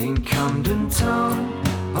in Camden Town.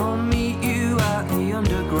 I'll meet you at the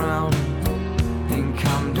underground. In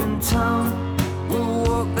Camden Town, we'll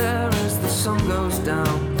walk there as the sun goes down.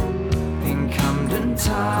 In Camden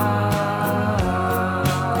Town.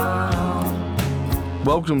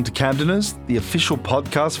 Welcome to Camdeners, the official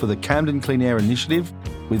podcast for the Camden Clean Air Initiative,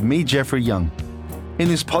 with me, Jeffrey Young. In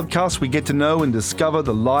this podcast, we get to know and discover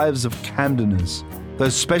the lives of Camdeners,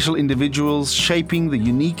 those special individuals shaping the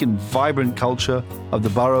unique and vibrant culture of the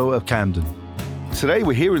borough of Camden. Today,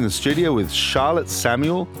 we're here in the studio with Charlotte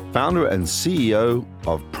Samuel, founder and CEO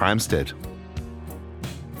of Pramstead.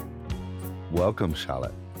 Welcome,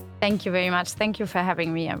 Charlotte. Thank you very much. Thank you for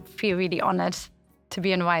having me. I feel really honored to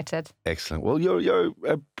be invited. Excellent. Well, you're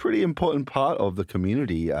a pretty important part of the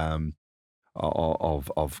community of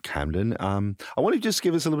Camden. I want to just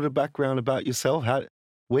give us a little bit of background about yourself.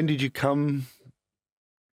 When did you come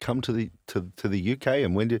to the UK,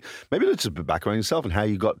 and maybe let's just a bit background on yourself and how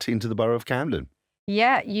you got into the borough of Camden.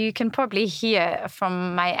 Yeah, you can probably hear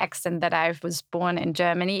from my accent that I was born in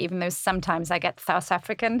Germany, even though sometimes I get South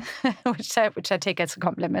African, which I take as a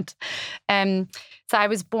compliment. So I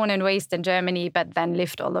was born and raised in Germany, but then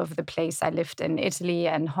lived all over the place. I lived in Italy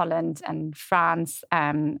and Holland and France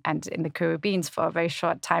and in the Caribbean for a very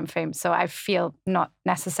short time frame. So I feel not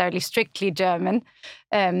necessarily strictly German,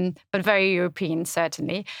 but very European,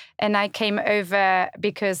 certainly. And I came over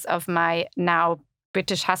because of my now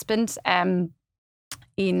British husband,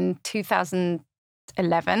 in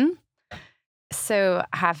 2011. So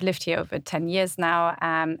I have lived here over 10 years now,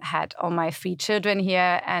 had all my 3 children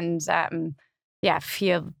here, and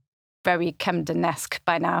feel very Camden-esque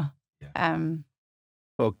by now. Yeah.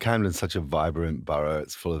 Well, Camden's such a vibrant borough.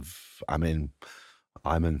 It's full of, I'm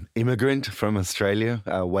an immigrant from Australia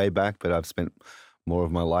way back, but I've spent more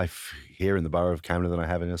of my life here in the borough of Camden than I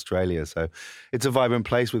have in Australia. So it's a vibrant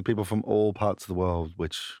place with people from all parts of the world,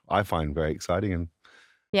 which I find very exciting. And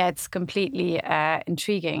yeah, it's completely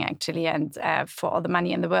intriguing, actually. And for all the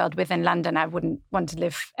money in the world within London, I wouldn't want to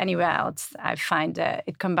live anywhere else. I find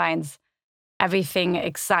it combines everything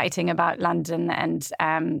exciting about London and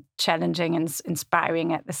challenging and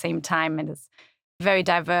inspiring at the same time. And it's very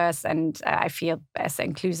diverse, and I feel as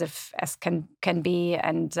inclusive as can be.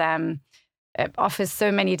 And it offers so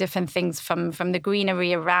many different things from the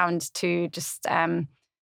greenery around to just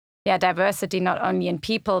diversity, not only in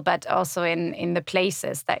people, but also in the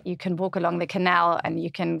places that you can walk along the canal and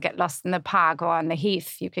you can get lost in the park or on the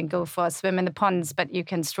heath. You can go for a swim in the ponds, but you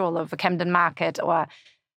can stroll over Camden Market or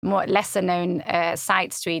more lesser known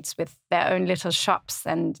side streets with their own little shops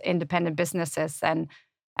and independent businesses. And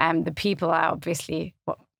the people are obviously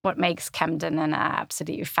what makes Camden, and are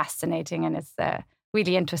absolutely fascinating. And it's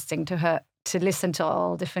really interesting to listen to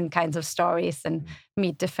all different kinds of stories and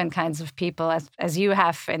meet different kinds of people, as you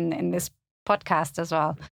have in this podcast as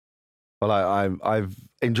well. Well, I've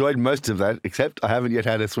enjoyed most of that, except I haven't yet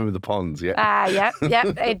had a swim in the ponds yet. Yeah.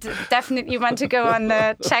 I definitely want to go on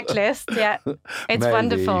the checklist. Yeah, it's Maybe.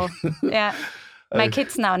 Wonderful. Yeah. My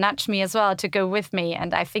kids now nudge me as well to go with me,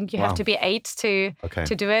 and I think you have to be 8 to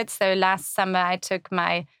do it. So last summer I took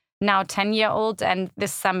my now 10-year-old, and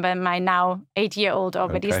this summer my now 8-year-old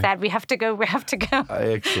already said, we have to go.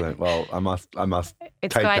 Excellent. Well, I must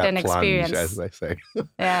it's take quite that an plunge, experience, as they say.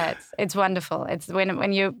 Yeah, it's wonderful. It's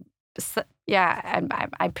when you, and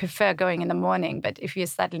I prefer going in the morning, but if you're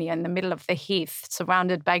suddenly in the middle of the heath,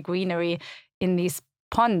 surrounded by greenery in these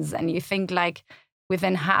ponds, and you think like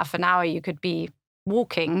within half an hour you could be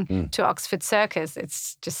walking to Oxford Circus,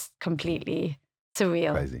 it's just completely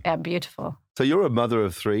surreal. Crazy. Yeah, beautiful. So you're a mother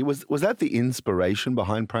of 3. Was that the inspiration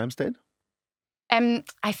behind Pramstead?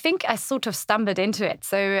 I think I sort of stumbled into it.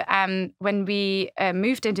 So when we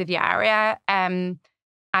moved into the area,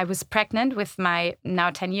 I was pregnant with my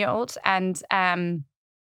now 10-year-old, and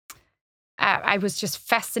I was just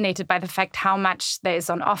fascinated by the fact how much there is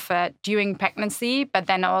on offer during pregnancy, but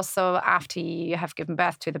then also after you have given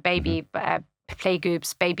birth to the baby, play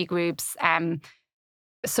groups, baby groups,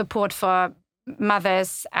 support for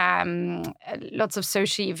mothers, lots of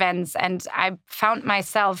social events. And I found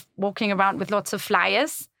myself walking around with lots of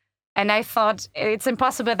flyers. And I thought it's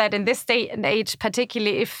impossible that in this day and age,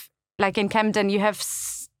 particularly if, like in Camden, you have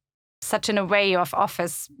such an array of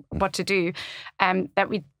offers, what to do, that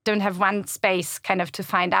we don't have one space kind of to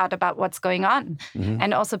find out about what's going on.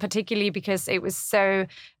 And also particularly because it was so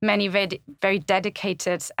many very, very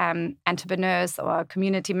dedicated entrepreneurs or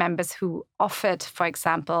community members who offered, for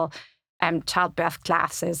example, childbirth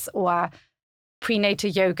classes or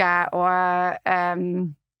prenatal yoga or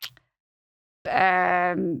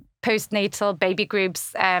postnatal baby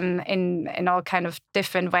groups in all kind of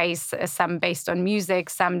different ways. Some based on music,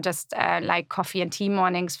 some just like coffee and tea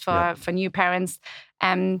mornings for new parents.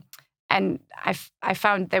 And I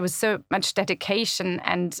found there was so much dedication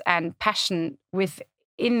and passion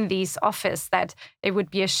within these office that it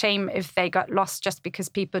would be a shame if they got lost just because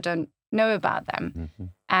people don't know about them. Mm-hmm.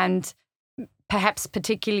 And perhaps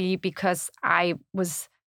particularly because I was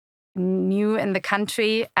new in the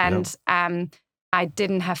country and I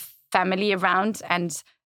didn't have family around, and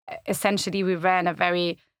essentially we were in a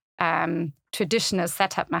very traditional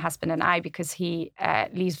setup, my husband and I, because he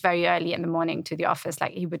leaves very early in the morning to the office.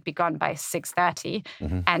 Like he would be gone by 6:30,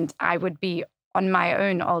 and I would be on my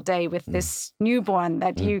own all day with this newborn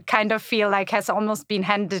that you kind of feel like has almost been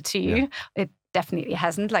handed to you. It definitely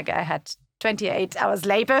hasn't. Like I had 28 hours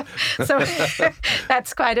labor, so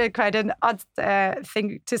that's quite an odd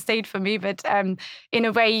thing to state for me. But in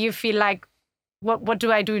a way, you feel like, what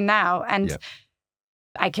do I do now? And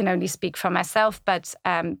I can only speak for myself, but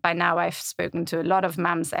by now I've spoken to a lot of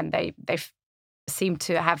mums, and they seem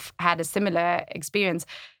to have had a similar experience.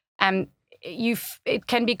 It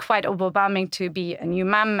can be quite overwhelming to be a new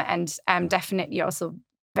mum, and definitely also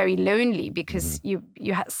very lonely, because you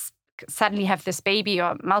suddenly have this baby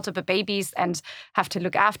or multiple babies and have to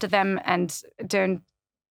look after them, and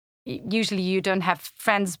usually you don't have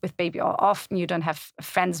friends with baby, or often you don't have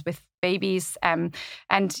friends with babies, and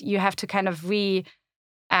you have to kind of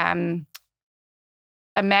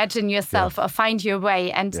imagine yourself or find your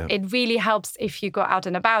way. And it really helps if you go out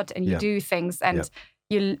and about and you do things, and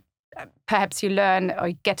you perhaps you learn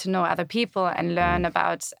or get to know other people and learn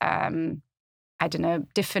about I don't know,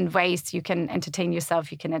 different ways you can entertain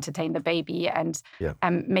yourself, you can entertain the baby, and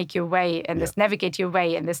make your way in this, navigate your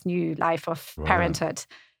way in this new life of parenthood.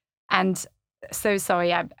 And so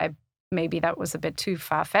sorry, I maybe that was a bit too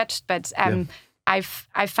far-fetched, but I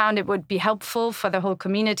found it would be helpful for the whole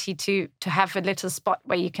community to have a little spot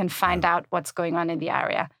where you can find out what's going on in the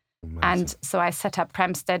area. Amazing. And so I set up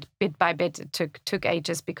Pramstead bit by bit. It took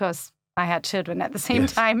ages because I had children at the same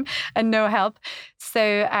time and no help.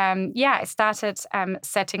 So I started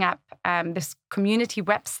setting up this community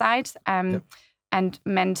website and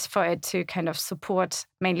meant for it to kind of support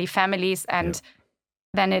mainly families. And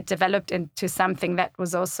then it developed into something that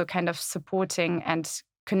was also kind of supporting and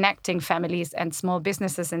connecting families and small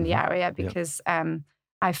businesses in the area, because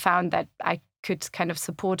I found that I could kind of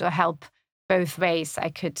support or help both ways. I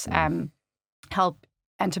could help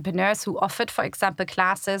entrepreneurs who offered, for example,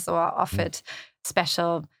 classes or offered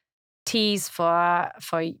special teas for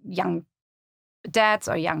young dads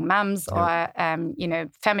or young mums or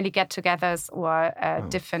family get-togethers or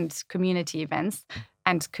different community events,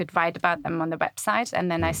 and could write about them on the website.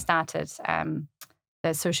 And then I started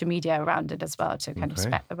the social media around it as well to kind of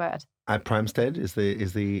spread the word. At Pramstead is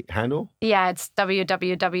the handle? Yeah, it's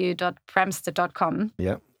www.pramstead.com.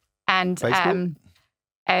 Yeah. And Facebook?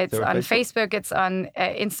 It's on Facebook, it's on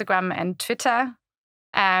Instagram and Twitter.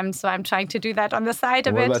 So I'm trying to do that on the side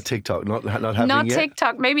a bit. What about TikTok? Not happening Not yet?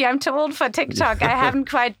 TikTok. Maybe I'm too old for TikTok. I haven't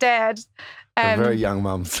quite dared. Very young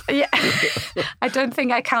mums. Yeah, I don't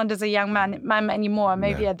think I count as a young mum anymore.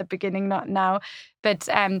 Maybe at the beginning, not now. But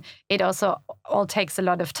it also all takes a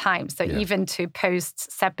lot of time. So even to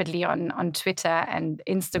post separately on Twitter and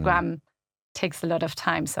Instagram takes a lot of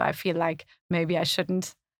time. So I feel like maybe I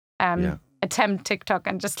shouldn't attempt TikTok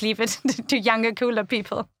and just leave it to younger, cooler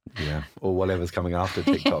people. Yeah, or whatever's coming after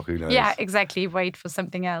TikTok, who knows? Yeah, exactly. Wait for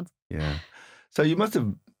something else. Yeah. So you must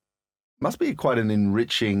be quite an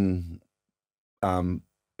enriching,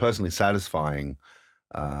 personally satisfying,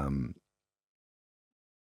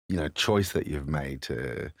 choice that you've made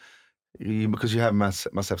because you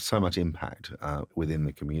must have so much impact within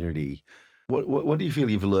the community. What do you feel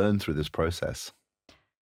you've learned through this process?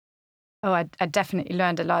 Oh, I definitely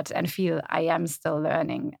learned a lot and feel I am still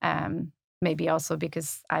learning. Maybe also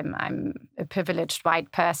because I'm a privileged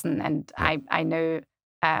white person, and I know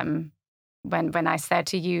when I said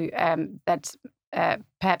to you that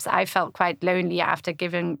perhaps I felt quite lonely after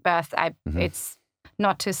giving birth. It's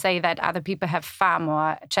not to say that other people have far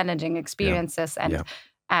more challenging experiences,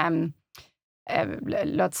 and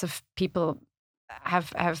lots of people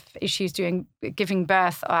have issues during giving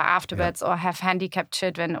birth or afterwards, or have handicapped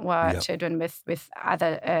children or children with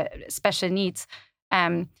other special needs.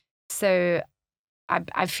 So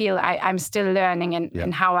I feel I'm still learning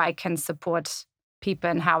in how I can support people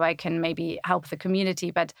and how I can maybe help the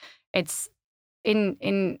community. But it's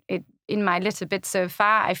in my little bit so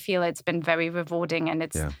far, I feel it's been very rewarding, and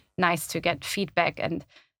it's nice to get feedback. And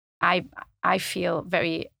I feel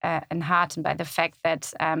very enheartened by the fact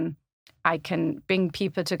that I can bring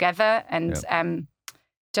people together and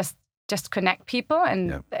just just connect people.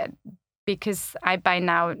 And because I by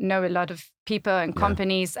now know a lot of people and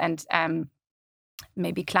companies and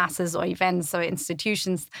maybe classes or events or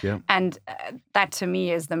institutions. Yeah. And that to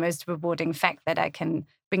me is the most rewarding fact, that I can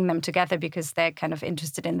bring them together because they're kind of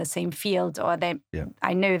interested in the same field, or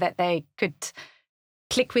I know that they could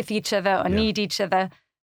click with each other or need each other.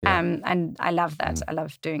 And I love that. I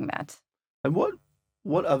love doing that. And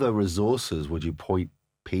what other resources would you point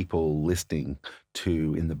people listening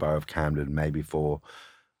to in the Borough of Camden, maybe for,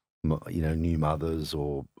 new mothers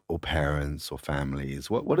or parents or families?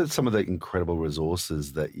 What are some of the incredible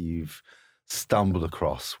resources that you've stumbled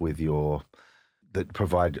across that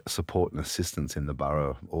provide support and assistance in the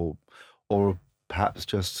borough, or perhaps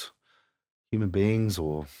just human beings,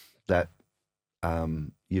 or that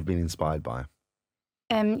you've been inspired by?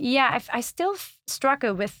 I still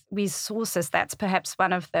struggle with resources. That's perhaps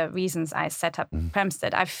one of the reasons I set up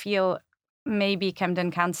Pramstead. I feel maybe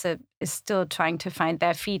Camden Council is still trying to find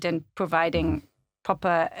their feet in providing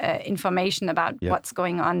proper information about what's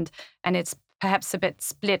going on, and it's perhaps a bit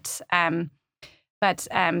split. But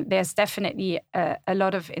there's definitely a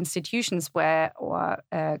lot of institutions or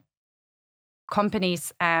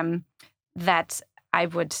companies that I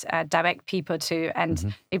would direct people to,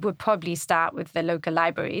 and it would probably start with the local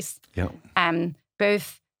libraries.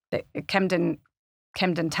 Both the Camden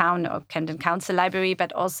Town or Camden Council Library,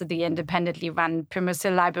 but also the independently run Primrose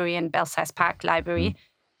Hill Library and Belsize Park Library,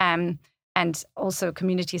 and also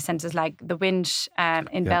community centres like the Winch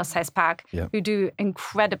in Belsize Park, who do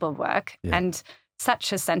incredible work and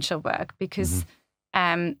such essential work, because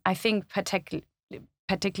I think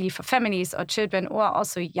particularly for families or children, or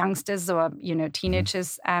also youngsters or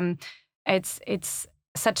teenagers, it's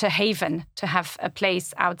such a haven to have a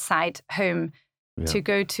place outside home to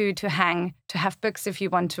go to hang, to have books if you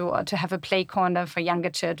want to, or to have a play corner for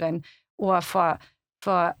younger children, or for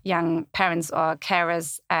young parents or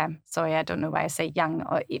carers. Sorry, I don't know why I say young.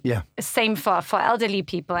 Or same for elderly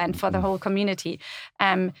people and for the whole community.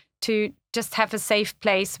 To just have a safe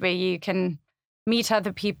place where you can meet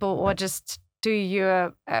other people, or just do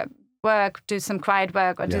your work, do some quiet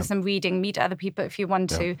work, or do some reading, meet other people if you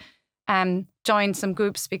want to. Join some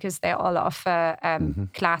groups, because they all offer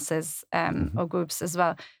classes or groups as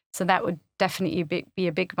well. So that would definitely be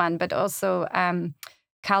a big one. But also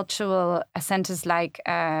cultural centres like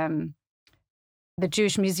the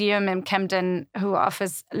Jewish Museum in Camden, who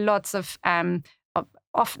offers lots of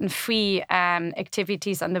often free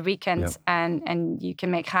activities on the weekends, and you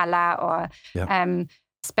can make challah or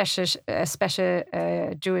special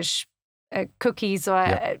Jewish cookies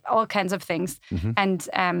or all kinds of things, and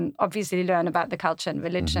obviously learn about the culture and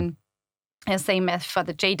religion. Same as for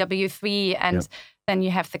the JW3, and then you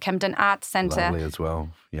have the Camden Arts Centre. Lovely as well,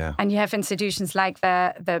 And you have institutions like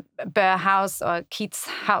the Burr House or Keats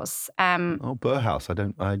House. Burr House, I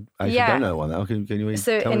don't know one now. Can you tell me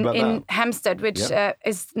about in that? Hampstead, which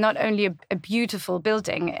is not only a beautiful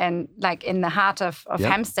building and like in the heart of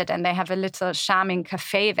Hampstead, and they have a little charming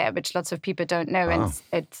cafe there, which lots of people don't know, and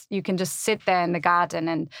you can just sit there in the garden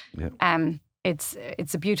and it's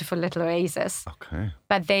a beautiful little oasis. Okay.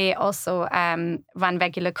 But they also run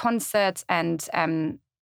regular concerts and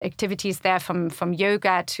activities there, from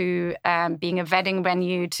yoga to being a wedding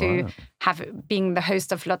venue to being the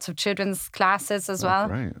host of lots of children's classes as well.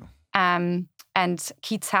 Great. And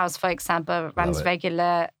Keats House, for example, runs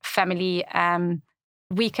regular family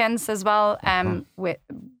weekends as well,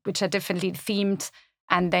 which are differently themed,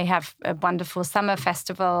 and they have a wonderful summer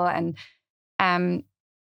festival. And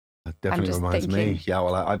that definitely reminds me. Yeah,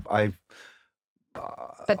 well,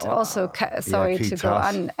 but also, sorry to go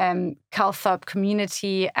on, Calthorpe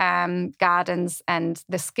Community Gardens and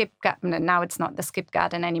the Skip Garden. Now it's not the Skip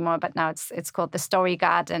Garden anymore, but now it's called the Story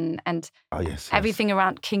Garden, and everything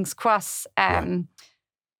around King's Cross. Corum's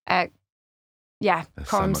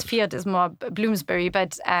Field is more Bloomsbury,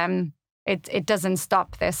 but it doesn't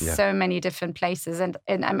stop. There's so many different places, and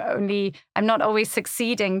I'm not always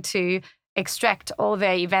succeeding to extract all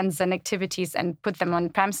their events and activities and put them on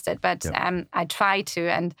Pramstead, but I try to,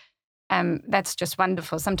 and that's just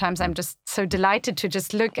wonderful. Sometimes I'm just so delighted to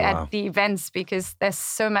just look at the events, because there's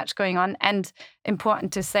so much going on, and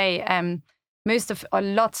important to say,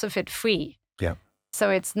 lots of it free. Yeah. So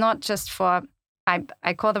it's not just for.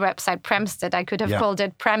 I call the website Pramstead. I could have called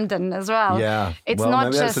it Pramden as well. Yeah, it's not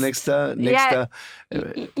maybe just that's the next.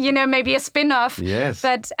 Maybe a spin-off. Yes,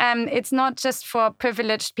 but it's not just for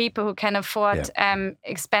privileged people who can afford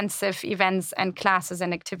expensive events and classes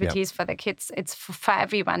and activities for their kids. It's for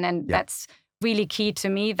everyone, and that's really key to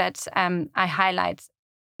me. That I highlight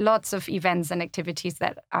lots of events and activities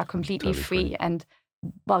that are completely free and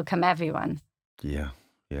welcome everyone. Yeah.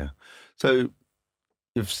 So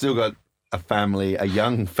you've still got a family, a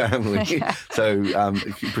young family. Yeah. So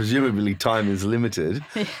presumably time is limited.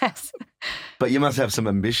 Yes. But you must have some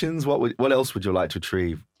ambitions. What else would you like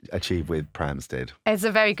to achieve with Pramstead? It's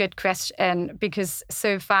a very good question, because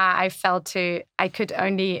so far I felt I could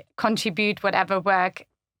only contribute whatever work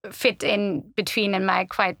fit in between in my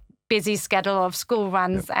quite busy schedule of school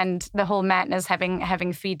runs and the whole madness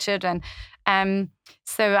having 3 children.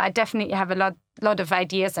 So I definitely have a lot of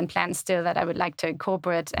ideas and plans still that I would like to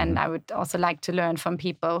incorporate, and I would also like to learn from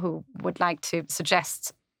people who would like to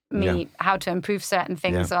suggest me how to improve certain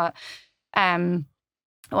things or add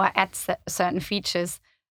certain features.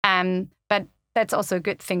 But that's also a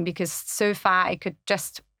good thing, because so far I could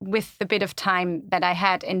just, with the bit of time that I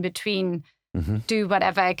had in between, do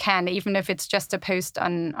whatever I can, even if it's just a post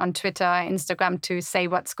on Twitter or Instagram to say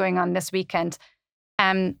what's going on this weekend.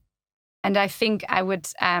 And I think I would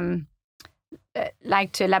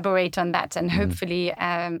like to elaborate on that, and hopefully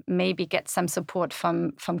maybe get some support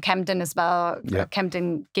from Camden as well.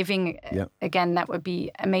 Camden Giving, again, that would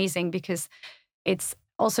be amazing, because it's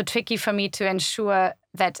also tricky for me to ensure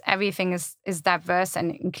that everything is diverse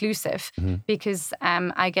and inclusive, because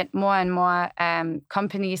I get more and more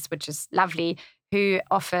companies, which is lovely, who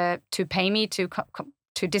offer to pay me to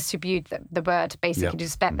distribute the word, basically to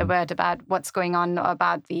spread the word about what's going on or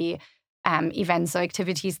about the events or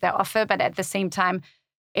activities they offer. But at the same time,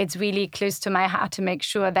 it's really close to my heart to make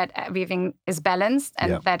sure that everything is balanced,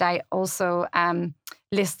 and that I also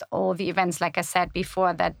list all the events, like I said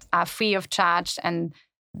before, that are free of charge and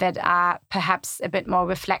that are perhaps a bit more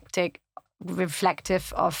reflective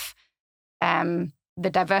of the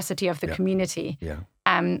diversity of the community.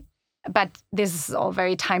 But this is all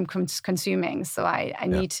very time consuming. So I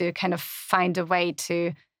need to kind of find a way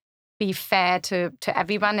to be fair to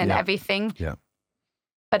everyone and everything.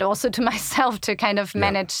 But also to myself to kind of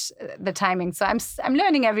manage the timing. So I'm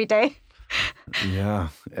learning every day. Well,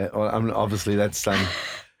 obviously that's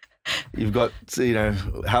you've got,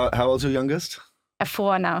 how old's your youngest?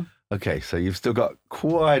 4 now. Okay, so you've still got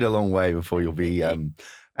quite a long way before you'll be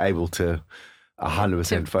able to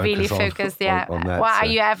 100% focus really focus, on that. Well, are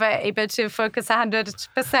you ever able to focus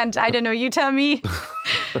 100%? I don't know. You tell me.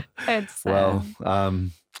 It's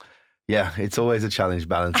it's always a challenge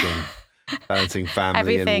balancing family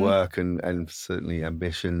everything. And work and certainly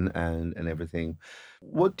ambition and everything.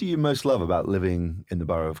 What do you most love about living in the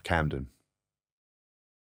borough of Camden?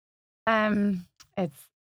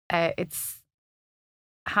 It's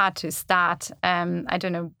hard to start. I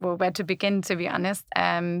don't know where to begin, to be honest.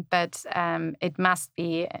 But it must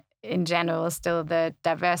be, in general, still the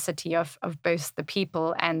diversity of both the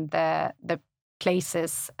people and the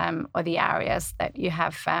places or the areas that you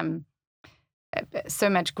have. So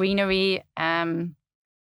much greenery, but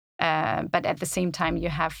at the same time you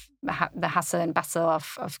have the hustle and bustle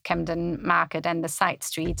of Camden Market and the side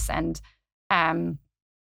streets, and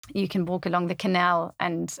you can walk along the canal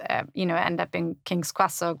and end up in King's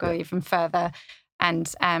Cross or go even further,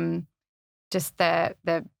 and just the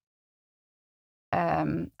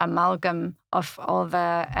amalgam of all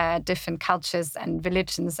the different cultures and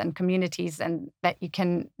religions and communities, and that you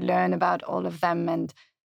can learn about all of them and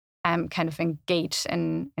kind of engage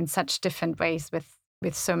in such different ways with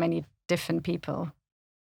so many different people.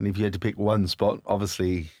 And if you had to pick one spot,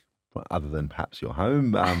 obviously, other than perhaps your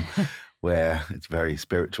home, where it's very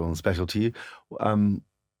spiritual and special to you,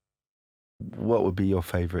 what would be your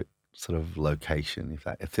favourite sort of location,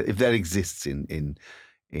 if that exists in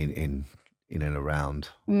and around?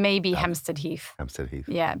 Maybe Hampstead Heath. Hampstead Heath.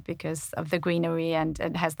 Yeah, because of the greenery, and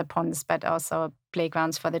it has the ponds, but also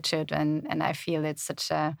playgrounds for the children. And I feel it's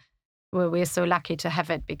we're so lucky to have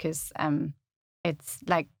it, because it's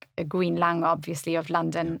like a green lung, obviously, of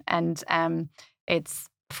London, and it's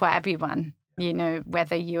for everyone.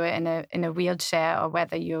 Whether you're in a wheelchair or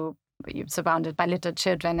whether you're surrounded by little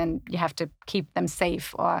children and you have to keep them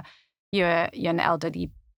safe, or you're an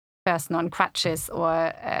elderly person on crutches,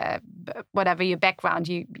 or whatever your background,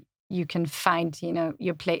 you can find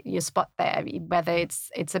your spot there. Whether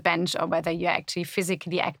it's a bench, or whether you're actually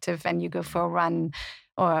physically active and you go for a run,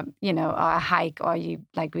 or or a hike, or you,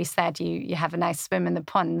 like we said, you have a nice swim in the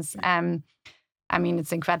ponds. I mean,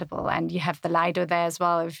 it's incredible. And you have the Lido there as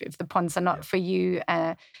well, if the ponds are not for you,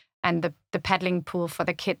 and the paddling pool for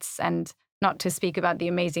the kids, and not to speak about the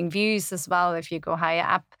amazing views as well if you go higher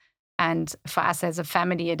up. And for us as a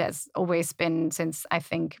family, it has always been, since I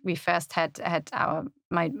think we first had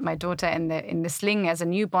my daughter in the sling as a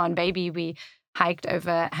newborn baby, we hiked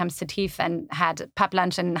over Hampstead Heath and had pub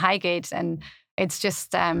lunch in Highgate. And it's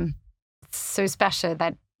just so special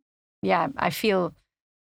that, I feel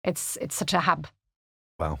it's such a hub.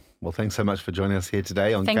 Wow. Well, thanks so much for joining us here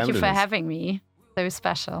today on Thank you for Camdeners. having me. So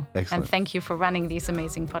special. Excellent. And thank you for running these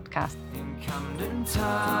amazing podcasts. in Camden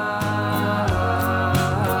Town.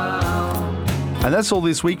 And that's all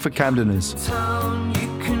this week for Camdeners. You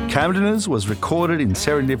can Camdeners was recorded in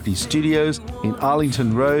Serendipity Studios in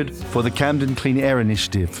Arlington Road for the Camden Clean Air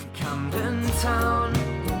Initiative. Camden Town,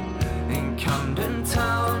 in Camden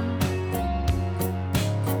Town,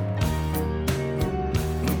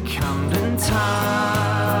 in Camden Town.